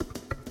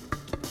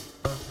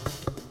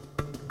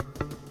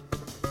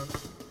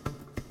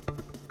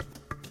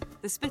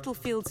the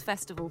Spitalfields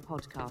Festival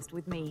podcast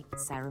with me,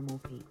 Sarah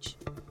Moore-Peach.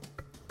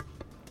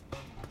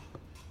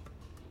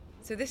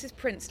 So this is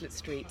Princelet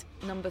Street,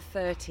 number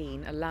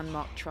 13, a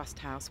landmark trust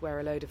house where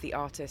a load of the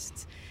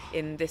artists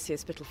in this year's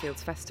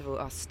Spitalfields Festival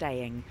are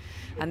staying.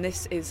 And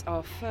this is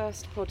our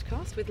first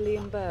podcast with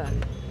Liam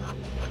Byrne.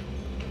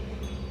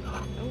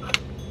 Oh,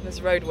 there's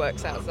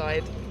roadworks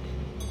outside.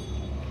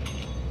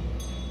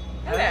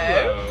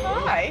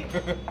 Hello. Hi.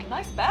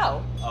 Nice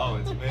bell. Oh,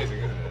 it's amazing,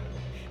 isn't it?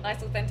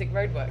 Nice authentic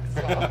roadworks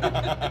as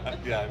well.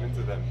 Yeah, I'm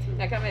into them too.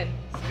 Now come in.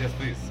 Yes,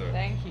 please, sir.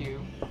 Thank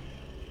you.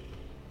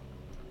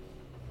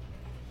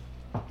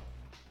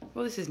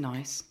 Well, this is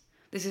nice.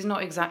 This is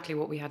not exactly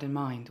what we had in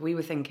mind. We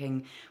were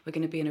thinking we're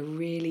going to be in a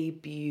really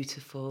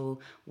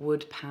beautiful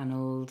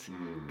wood-panelled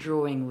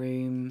drawing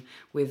room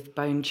with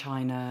bone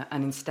china,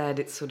 and instead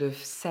it's sort of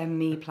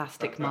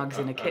semi-plastic mugs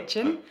in a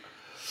kitchen.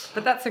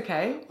 But that's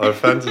okay. Our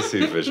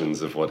fantasy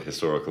visions of what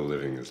historical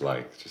living is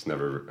like just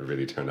never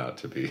really turn out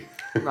to be.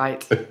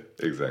 Right.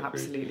 Exactly.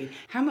 Absolutely.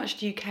 How much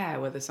do you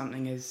care whether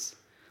something is,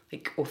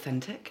 like,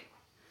 authentic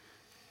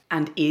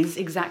and is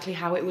exactly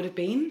how it would have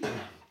been?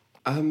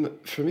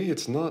 For me,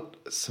 it's not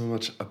so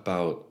much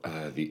about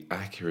the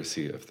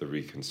accuracy of the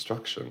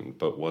reconstruction,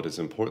 but what is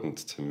important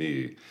to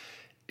me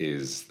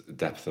is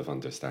depth of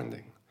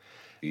understanding.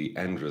 The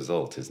end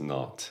result is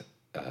not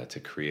to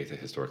create a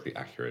historically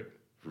accurate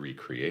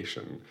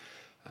recreation,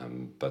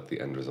 but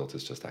the end result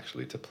is just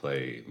actually to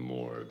play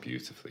more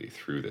beautifully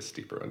through this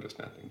deeper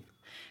understanding.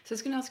 So I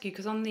was going to ask you,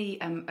 because on the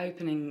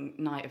opening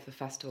night of the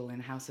festival in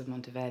House of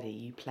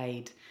Monteverdi, you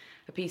played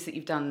a piece that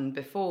you've done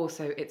before,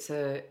 so it's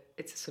a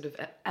sort of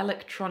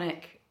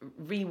electronic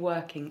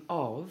reworking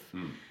of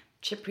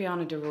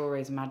Cipriano de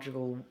Rore's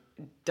madrigal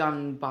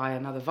done by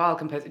another viol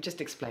composer.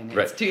 Just explain it.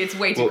 Right. It's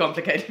way too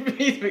complicated for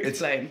me to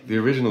explain. The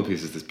original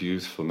piece is this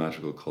beautiful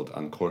madrigal called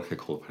Ancorche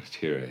col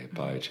partire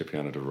by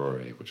Cipriano de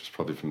Rore, which is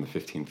probably from the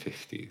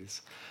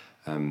 1550s.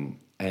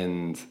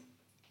 And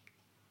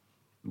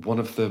one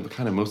of the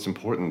kind of most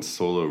important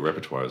solo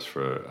repertoires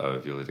for a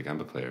viola da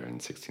gamba player in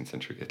 16th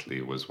century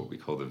Italy was what we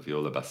call the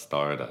viola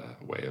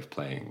bastarda way of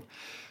playing,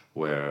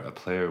 where a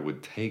player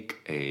would take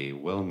a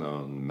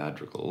well-known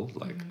madrigal,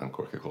 like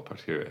Ancorche col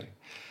partire,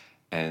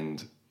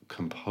 and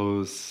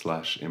compose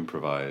 /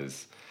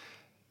 improvise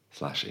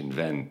 /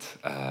 invent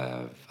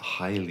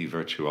highly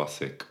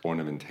virtuosic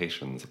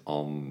ornamentations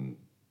on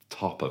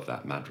top of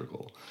that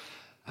madrigal.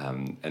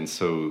 And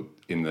so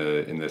in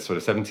the sort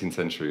of 17th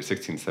century,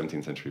 16th,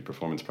 17th century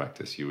performance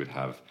practice, you would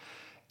have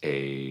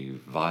a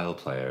viol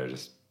player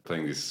just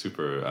playing these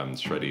super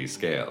shreddy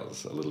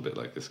scales, a little bit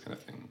like this kind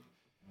of thing.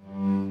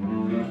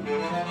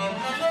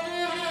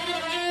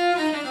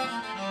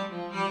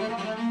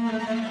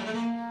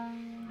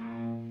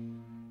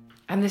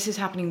 And this is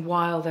happening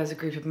while there's a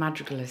group of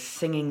madrigalists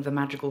singing the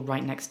madrigal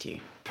right next to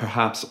you?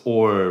 Perhaps,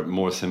 or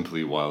more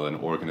simply, while an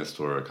organist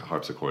or a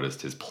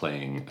harpsichordist is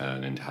playing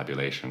an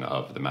intabulation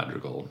of the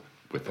madrigal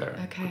with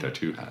their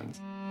two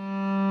hands.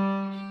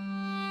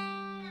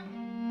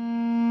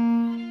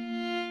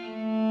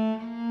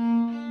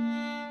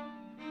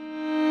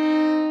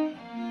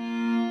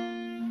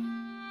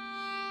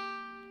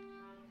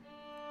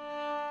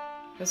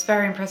 That's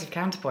very impressive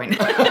counterpoint.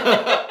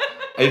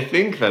 I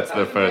think that's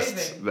the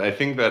first. Amazing. I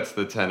think that's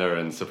the tenor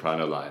and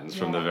soprano lines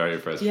from the very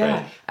first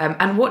phrase.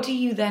 And what do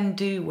you then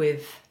do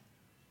with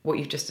what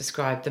you've just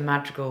described, the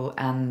madrigal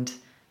and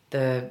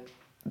the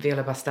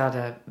viola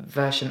bastarda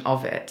version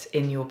of it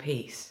in your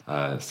piece?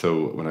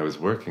 So when I was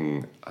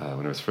working,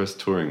 when I was first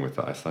touring with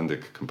the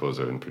Icelandic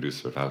composer and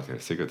producer Valgeir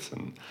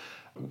Sigurdsson,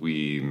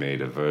 we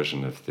made a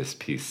version of this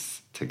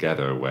piece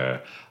together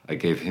where I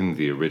gave him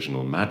the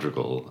original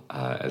madrigal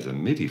as a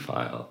MIDI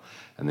file,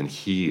 and then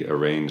he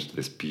arranged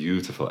this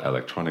beautiful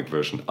electronic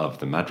version of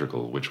the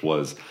madrigal, which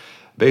was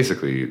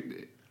basically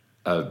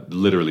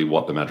literally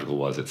what the madrigal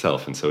was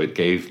itself. And so it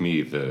gave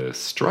me the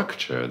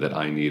structure that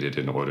I needed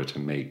in order to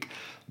make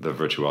the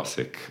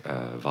virtuosic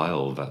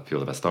viola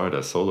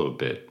bastarda solo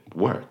bit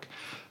work.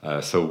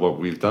 So what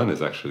we've done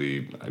is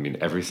actually,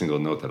 every single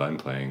note that I'm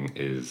playing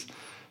is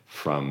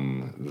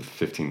from the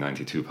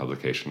 1592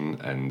 publication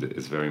and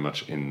is very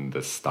much in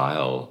the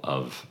style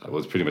of,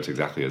 was pretty much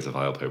exactly as a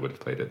viol player would have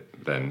played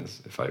it then,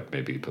 if I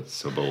maybe put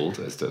so bold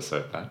as to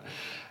assert that.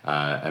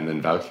 And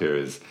then Valgeir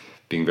is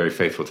being very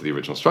faithful to the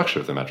original structure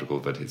of the madrigal,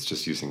 but it's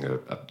just using a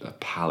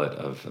palette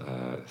of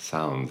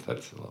sounds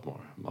that's a lot more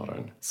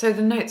modern. So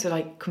the notes are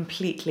like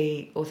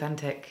completely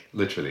authentic.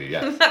 Literally,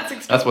 yes.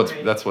 That's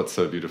what's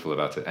so beautiful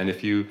about it. And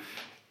if you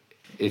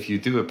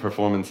do a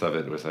performance of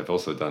it, which I've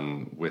also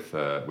done with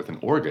an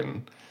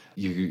organ,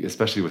 you,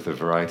 especially with a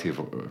variety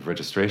of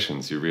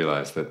registrations, you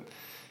realize that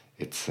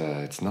it's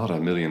not a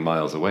million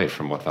miles away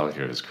from what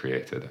Valgeir has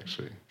created,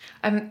 actually.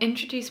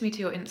 Introduce me to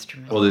your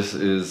instrument. Well, this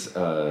is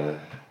a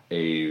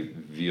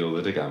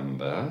viola da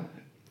gamba.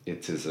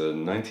 It is a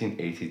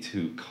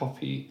 1982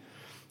 copy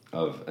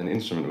of an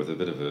instrument with a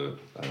bit of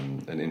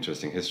an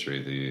interesting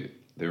history.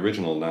 the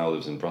original now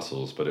lives in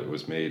Brussels, but it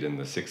was made in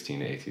the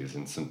 1680s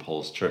in St.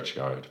 Paul's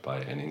Churchyard by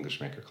an English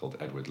maker called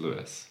Edward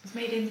Lewis. It was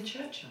made in the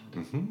churchyard?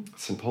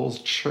 St. Paul's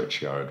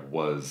Churchyard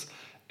was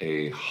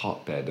a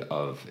hotbed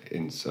of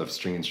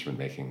string instrument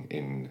making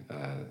in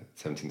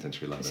 17th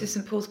century London. This is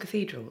St. Paul's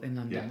Cathedral in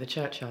London, Yeah. the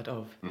churchyard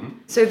of.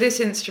 So this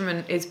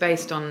instrument is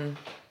based on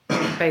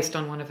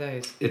one of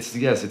those?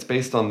 It's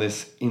based on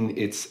this in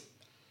its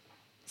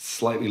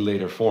slightly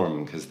later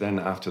form, because then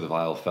after the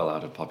viol fell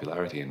out of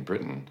popularity in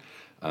Britain,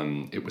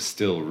 it was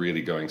still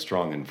really going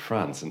strong in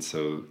France, and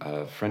so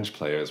French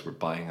players were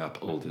buying up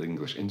old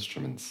English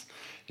instruments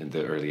in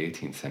the early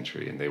 18th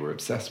century, and they were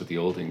obsessed with the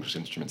old English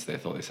instruments. They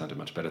thought they sounded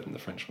much better than the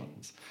French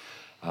ones.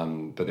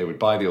 But they would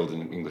buy the old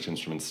English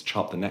instruments,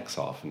 chop the necks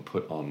off, and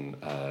put on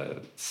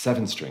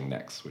 7-string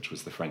necks, which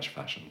was the French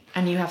fashion.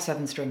 And you have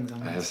 7 strings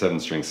on I this? have 7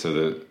 strings,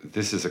 so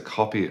this is a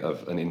copy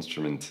of an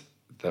instrument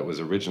that was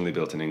originally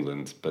built in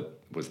England, but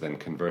was then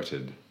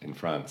converted in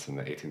France in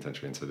the 18th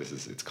century, and so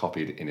it's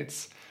copied in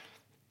its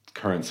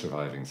current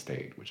surviving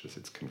state, which is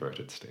its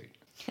converted state.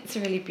 It's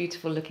really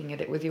beautiful looking at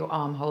it with your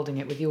arm holding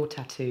it with your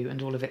tattoo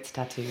and all of its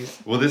tattoos.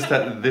 Well,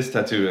 this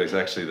tattoo is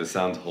actually the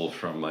sound hole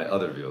from my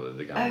other viola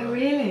da gamba. Oh,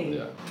 really?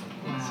 Yeah.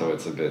 Wow. So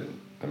it's maybe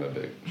I'm a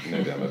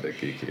bit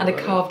geeky. And a about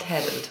it. carved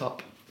head at the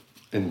top.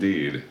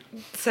 Indeed.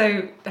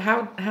 So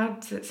how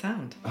does it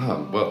sound?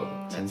 Well,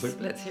 sounds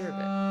like... Let's hear a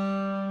bit.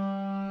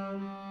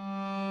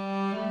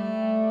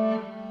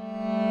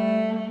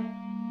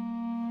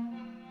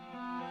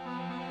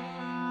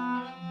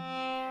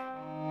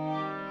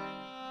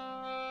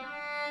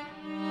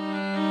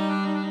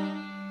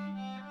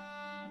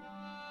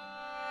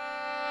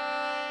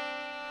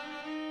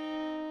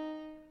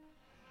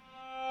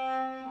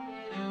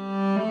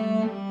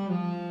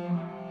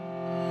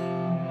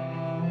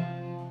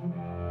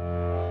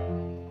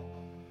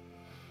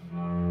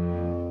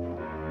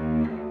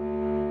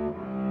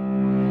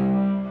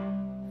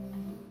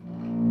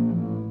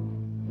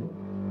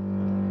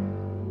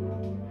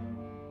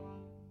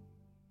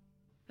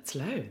 It's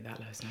low, that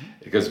lowest note.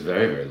 It goes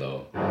very, very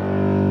low.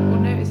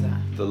 What note is that?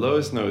 The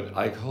lowest note,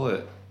 I call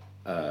it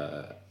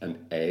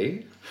an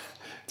A.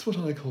 It's what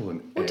I call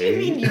an A. What do you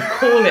mean you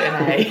call it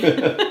an A?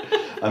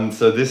 And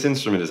so this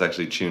instrument is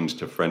actually tuned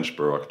to French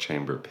Baroque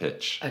chamber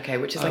pitch. Okay,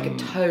 which is like a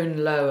tone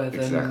lower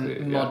than exactly,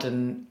 yeah.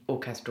 modern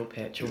orchestral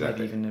pitch, or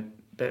Exactly. maybe even a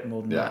bit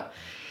more than Yeah.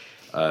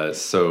 that.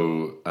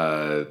 So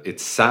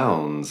it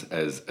sounds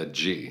as a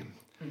G.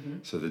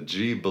 So the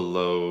G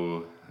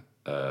below,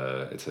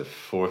 it's a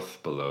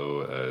fourth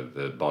below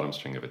the bottom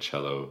string of a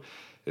cello.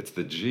 It's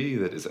the G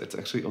it's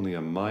actually only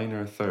a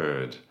minor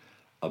third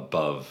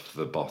above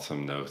the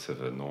bottom note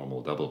of a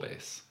normal double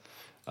bass.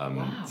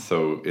 Wow.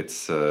 So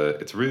it's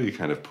really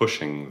kind of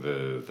pushing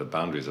the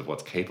boundaries of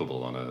what's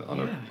capable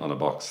on a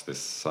box this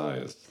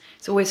size.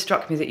 It's always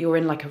struck me that you're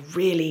in like a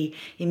really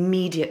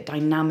immediate,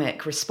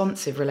 dynamic,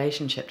 responsive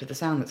relationship to the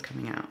sound that's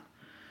coming out.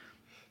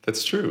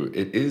 That's true.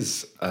 It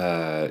is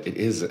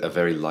a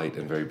very light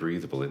and very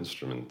breathable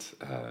instrument.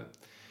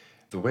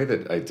 The way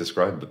that I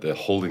describe the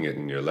holding it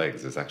in your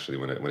legs is actually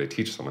when I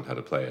teach someone how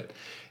to play it,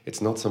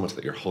 it's not so much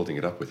that you're holding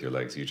it up with your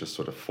legs, you just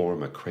sort of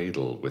form a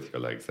cradle with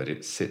your legs that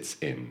it sits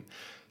in.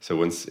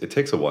 So it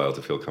takes a while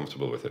to feel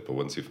comfortable with it, but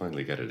once you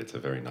finally get it, it's a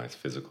very nice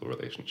physical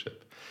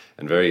relationship.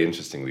 And very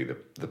interestingly,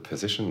 the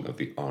position of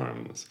the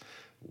arms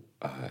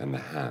and the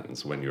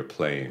hands when you're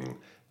playing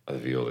a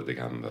viola da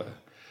gamba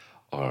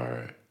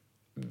are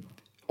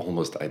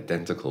almost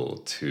identical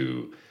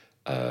to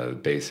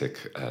basic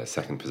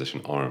second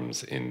position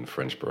arms in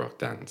French Baroque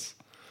dance.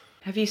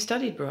 Have you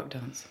studied Baroque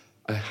dance?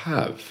 I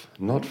have,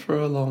 not for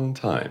a long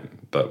time,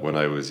 but when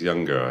I was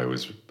younger, I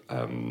was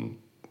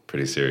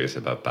pretty serious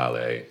about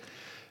ballet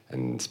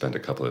and spent a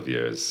couple of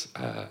years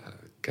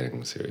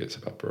getting serious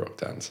about Baroque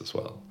dance as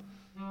well.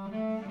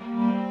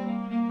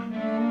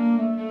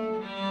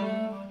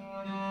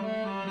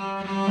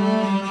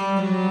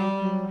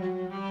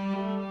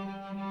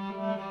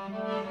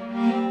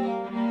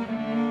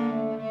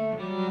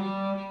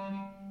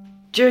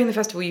 During the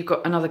festival, you've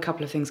got another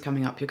couple of things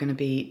coming up. You're going to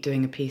be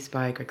doing a piece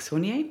by Greg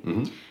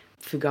Saunier,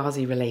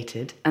 Fugazi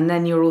related, and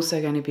then you're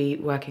also going to be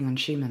working on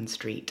Schumann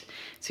Street.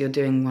 So you're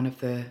doing one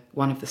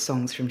of the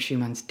songs from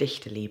Schumann's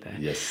Dichterliebe.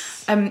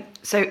 Yes.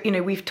 So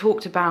we've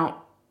talked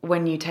about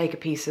when you take a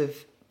piece of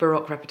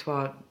Baroque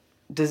repertoire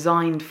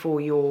designed for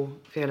your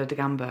viola da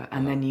gamba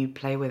and then you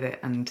play with it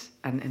and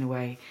in a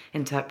way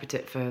interpret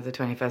it for the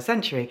 21st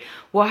century.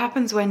 What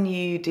happens when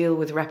you deal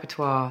with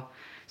repertoire,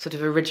 sort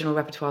of original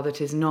repertoire that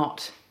is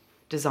not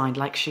designed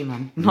like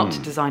Schumann,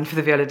 not designed for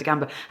the viola da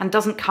gamba, and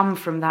doesn't come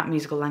from that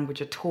musical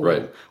language at all?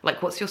 Right.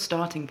 Like, what's your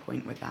starting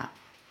point with that?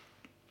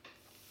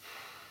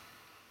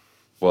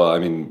 Well, I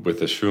mean, with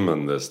the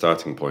Schumann, the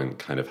starting point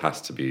kind of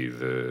has to be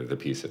the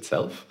piece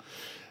itself.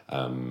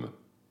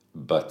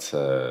 But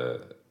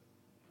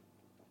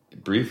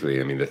briefly,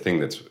 I mean, the thing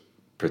that's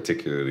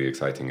particularly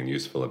exciting and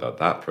useful about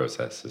that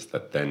process is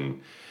that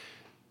then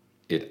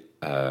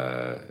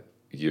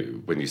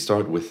when you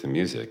start with the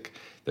music,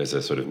 there's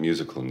a sort of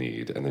musical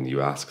need, and then you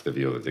ask the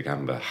viola da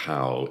gamba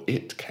how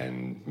it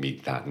can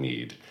meet that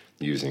need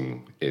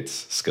using its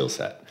skill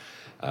set.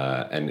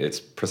 And it's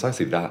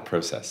precisely that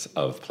process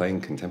of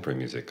playing contemporary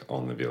music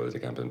on the viola da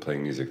gamba and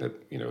playing music that,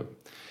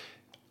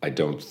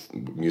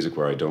 music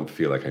where I don't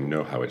feel like I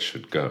know how it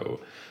should go.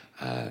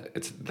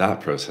 It's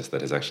that process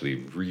that has actually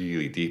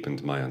really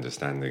deepened my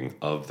understanding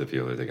of the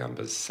viola da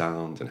gamba's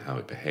sound and how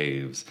it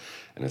behaves,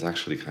 and has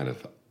actually kind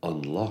of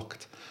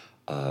unlocked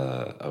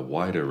a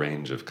wider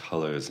range of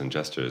colors and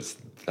gestures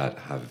that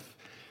have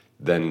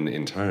then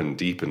in turn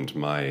deepened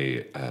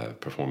my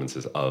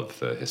performances of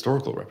the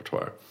historical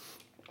repertoire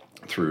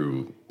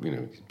through,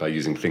 by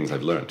using things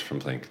I've learned from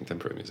playing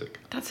contemporary music.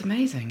 That's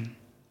amazing.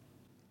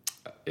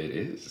 It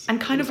is.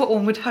 And kind of what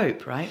one would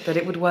hope, right? That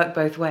it would work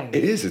both ways.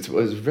 It is. It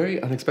was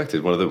very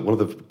unexpected. One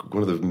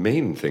of the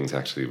main things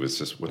actually was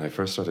just when I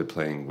first started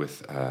playing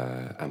with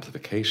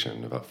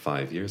amplification about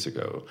 5 years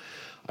ago,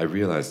 I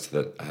realized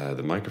that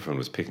the microphone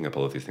was picking up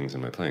all of these things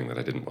in my playing that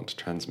I didn't want to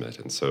transmit.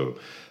 And so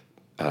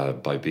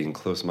by being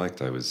close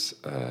mic'd,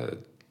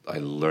 I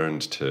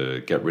learned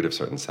to get rid of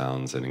certain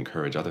sounds and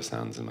encourage other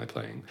sounds in my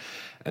playing.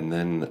 And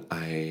then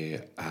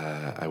I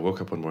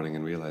woke up one morning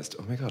and realized,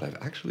 oh my God, I've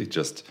actually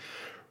just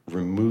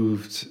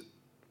removed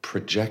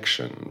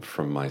projection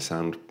from my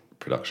sound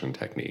production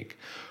technique,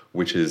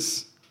 which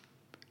is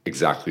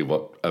exactly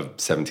what a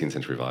 17th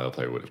century viol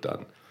player would have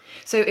done.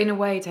 So in a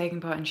way,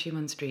 taking part in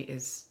Schumann Street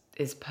is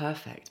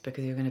perfect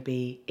because you're going to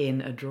be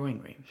in a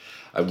drawing room.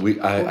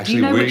 Do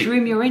you know which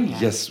room you're in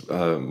yet? Yes,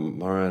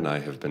 Mara and I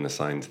have been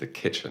assigned the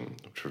kitchen,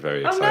 which we're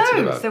very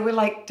excited about. So we're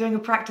like doing a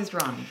practice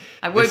run.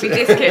 It won't be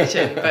this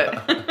kitchen,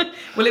 but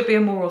will it be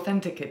a more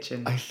authentic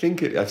kitchen? I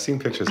think I've seen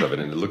pictures of it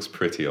and it looks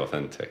pretty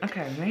authentic.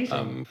 Okay,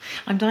 amazing.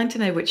 I'm dying to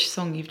know which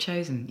song you've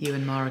chosen, you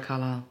and Mara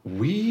Carlyle.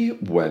 We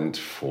went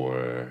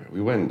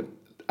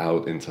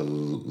out into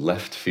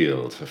left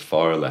field,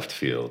 far left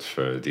field,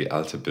 for the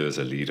Alte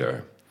Böse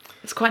Lieder.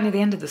 It's quite near the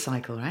end of the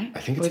cycle, right?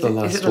 I think it's the last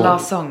one. Is it the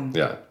last song?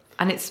 Yeah.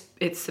 And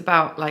it's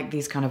about like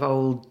these kind of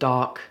old,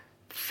 dark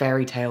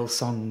fairy tale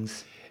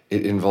songs.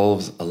 It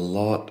involves a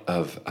lot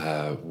of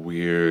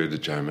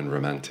weird German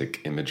romantic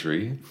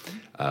imagery,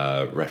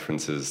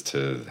 references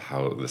to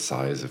how the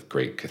size of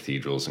great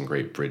cathedrals and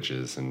great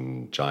bridges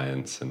and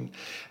giants,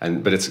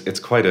 but it's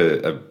quite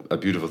a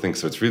beautiful thing.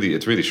 So it's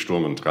really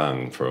Sturm und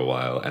Drang for a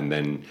while, and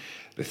then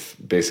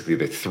basically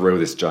they throw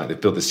this giant. They've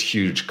built this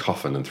huge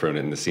coffin and thrown it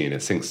in the sea, and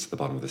it sinks to the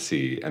bottom of the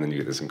sea, and then you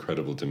get this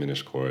incredible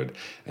diminished chord,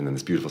 and then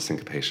this beautiful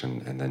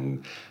syncopation, and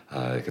then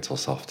it gets all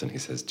soft, and he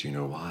says, "Do you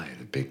know why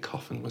the big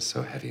coffin was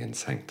so heavy and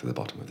sank to the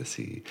bottom of the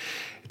sea?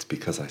 It's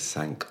because I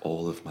sank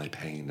all of my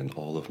pain and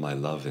all of my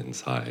love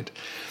inside."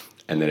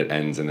 And then it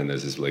ends, and then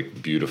there's this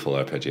like beautiful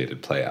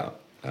arpeggiated play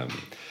out.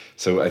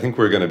 So I think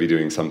we're going to be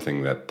doing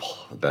something that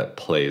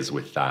plays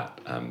with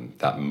that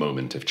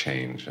moment of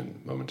change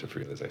and moment of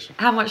realization.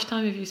 How much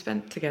time have you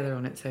spent together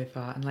on it so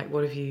far? And like,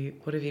 what have you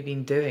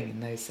been doing in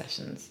those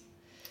sessions?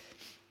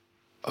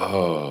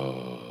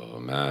 Oh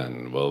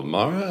man, well,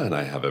 Mara and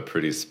I have a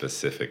pretty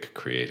specific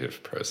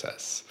creative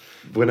process.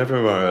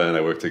 Whenever Mara and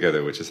I work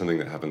together, which is something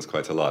that happens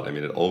quite a lot, I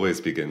mean, it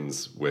always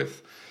begins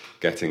with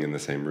getting in the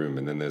same room,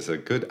 and then there's a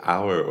good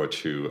hour or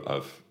two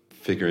of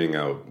figuring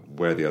out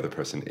where the other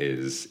person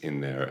is in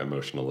their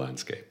emotional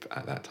landscape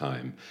at that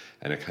time,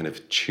 and a kind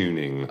of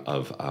tuning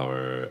of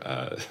our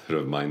sort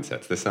of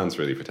mindsets. This sounds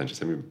really pretentious,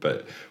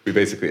 but we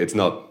basically, it's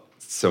not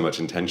so much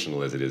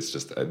intentional as it is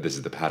just this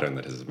is the pattern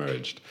that has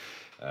emerged.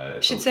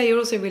 I should say you're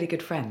also really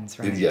good friends,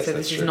 right? Yes, so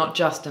this is not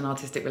just an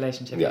artistic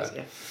relationship. Yeah.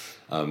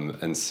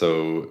 And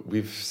so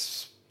we've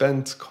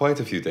spent quite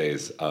a few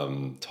days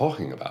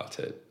talking about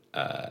it,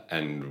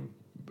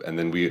 and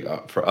then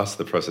for us,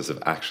 the process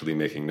of actually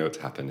making notes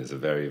happen is a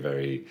very,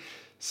 very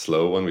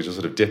slow one. We just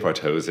sort of dip our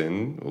toes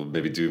in. We'll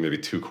do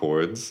 2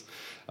 chords,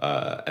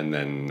 and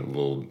then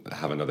we'll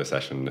have another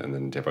session, and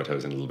then dip our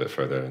toes in a little bit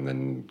further, and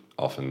then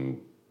often,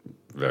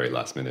 very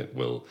last minute,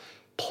 we'll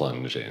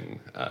plunge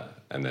in,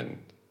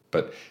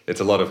 But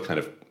it's a lot of kind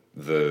of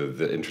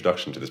the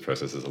introduction to this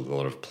process is a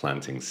lot of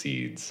planting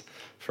seeds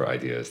for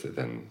ideas that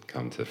then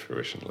come to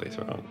fruition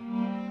later on.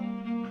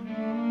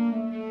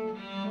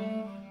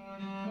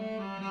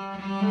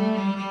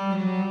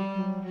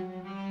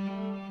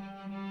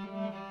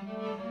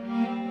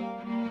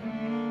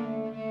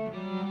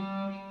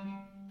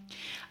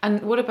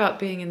 And what about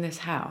being in this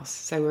house?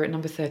 So we're at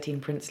number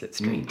 13 Princelet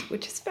Street,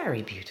 which is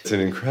very beautiful. It's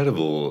an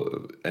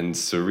incredible and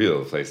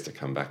surreal place to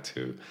come back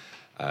to.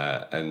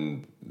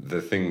 And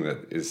the thing that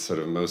is sort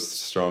of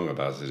most strong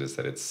about it is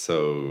that it's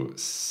so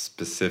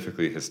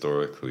specifically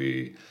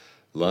historically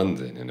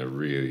London in a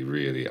really,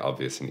 really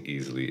obvious and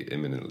easily,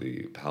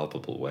 imminently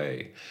palpable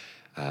way.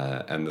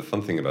 And the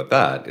fun thing about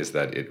that is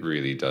that it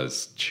really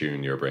does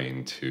tune your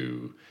brain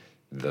to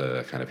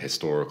the kind of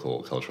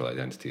historical cultural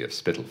identity of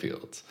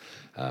Spitalfields.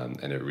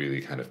 And it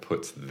really kind of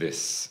puts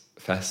this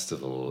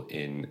festival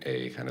in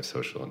a kind of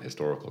social and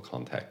historical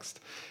context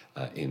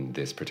in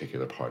this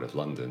particular part of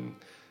London,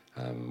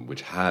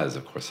 which has,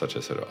 of course, such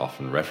a sort of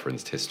often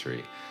referenced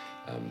history,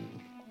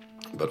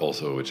 but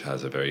also which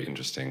has a very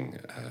interesting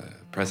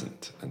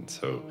present. And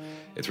so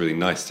it's really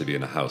nice to be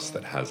in a house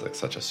that has like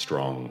such a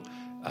strong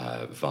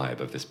vibe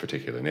of this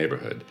particular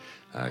neighborhood,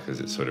 because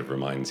it sort of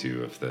reminds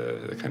you of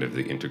the kind of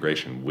the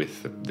integration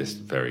with this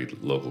very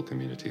local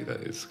community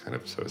that is kind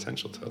of so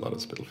essential to a lot of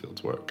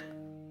Spitalfield's work.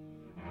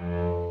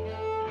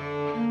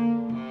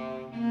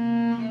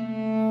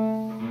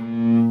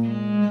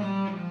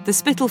 The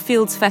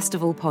Spitalfields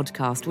Festival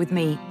podcast with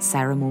me,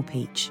 Sarah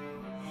Moore-Peach.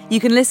 You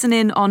can listen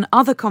in on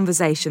other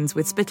conversations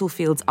with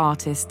Spitalfields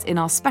artists in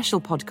our special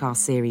podcast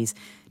series.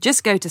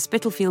 Just go to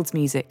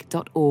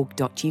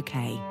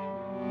spitalfieldsmusic.org.uk.